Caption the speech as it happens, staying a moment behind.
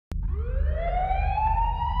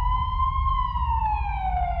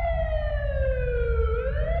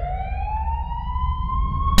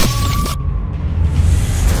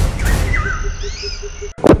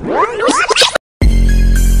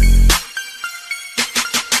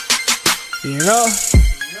You know?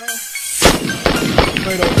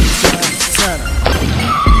 Fredo, Santana.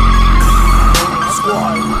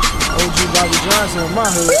 Squad. OG Bobby Johnson in my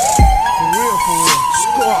hood. For real.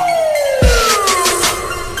 Squad.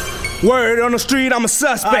 Word on the street, I'm a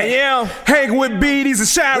suspect. I am. Hanging with BD's and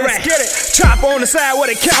Chirac. Let's get it. Chop on the side where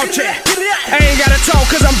the couch at. I ain't gotta talk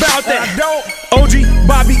cause I'm bout that. I don't. OG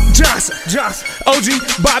Bobby Johnson. OG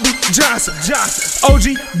Bobby Johnson.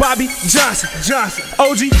 OG Bobby Johnson.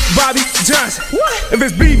 OG Bobby Johnson. What? If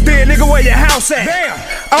it's beef then, nigga, where your house at? Damn.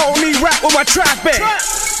 I don't need rap with my trap at.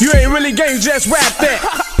 You ain't really gang, just rap that.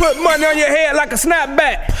 Put money on your head like a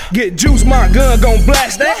snapback. Get juice, my gun gon'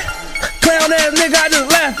 blast that. Clown ass nigga, I just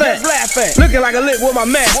laugh at. Looking like a lick with my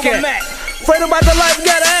mask at. Fredo about the life,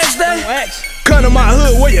 gotta ask that. Come to my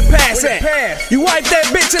hood, where your pass at? You wipe that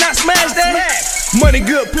bitch and I smash that? Money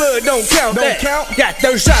good plug, don't count that. Got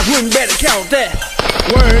 30 shots, wouldn't better count that.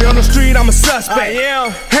 Word on the street, I'm a suspect. I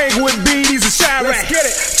am. Hang with BD's and Chirac. Let's get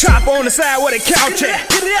it. Chop on the side where the couch at.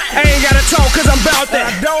 I ain't gotta talk cause I'm bout that.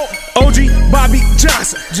 I don't. OG Bobby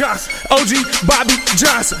Johnson. OG Bobby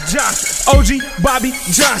Johnson. OG Bobby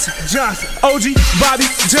Johnson. OG Bobby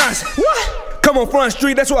Johnson. What? Come on Front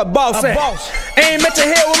Street, that's what boss at. Ain't met your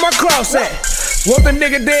head with my cross at. Want the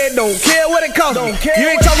nigga dead, don't care what it cost me. You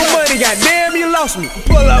ain't talking money, goddamn you lost me.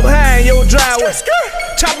 Pull up high in your driveway.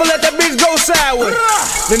 Chopper let that bitch go sideways.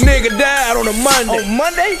 The nigga died on a Monday. On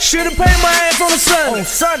Monday? Should've paid my ass on a Sunday. On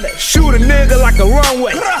Sunday. Shoot a nigga like a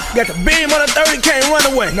runway. Got the beam on the 30, can't run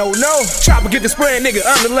away. No. Chopper get the spray, nigga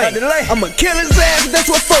underlay. I'ma kill his ass, that's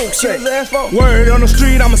what folks say. Word on the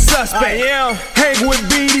street, I'm a suspect. I am. Hang with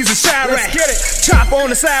BD's and Chirac. Let's get it. Chop on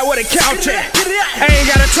the side where the couch at. I ain't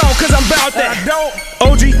gotta talk cause I'm bout that. I don't.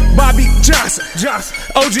 OG Bobby Johnson.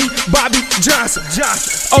 OG Bobby Johnson.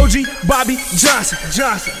 OG Bobby Johnson.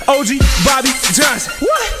 OG Bobby Johnson.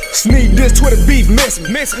 What? Sneak this Twitter beef, miss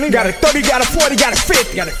me. Got a 30, got a 40, got a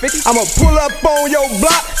 50. I'ma pull up on your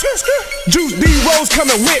block. Juice D Rose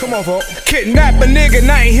coming with. Come on, folks. Kidnap a nigga,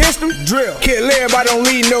 now ain't history. Drill. Kill everybody, don't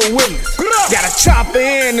leave no witness. Got a chopper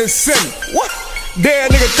in the center. What?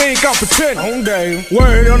 Dead nigga think I'm pretending. On game.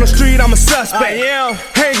 Word on the street, I'm a suspect. I am.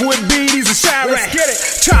 Hang with BD's and Chirac. Let's get it.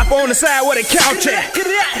 Chop on the side where the couch at.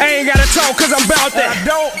 I ain't gotta talk cause I'm bout that. I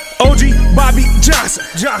don't. OG Bobby Johnson.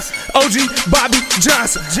 OG Bobby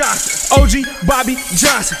Johnson. OG Bobby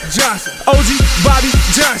Johnson. OG Bobby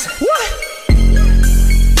Johnson. What?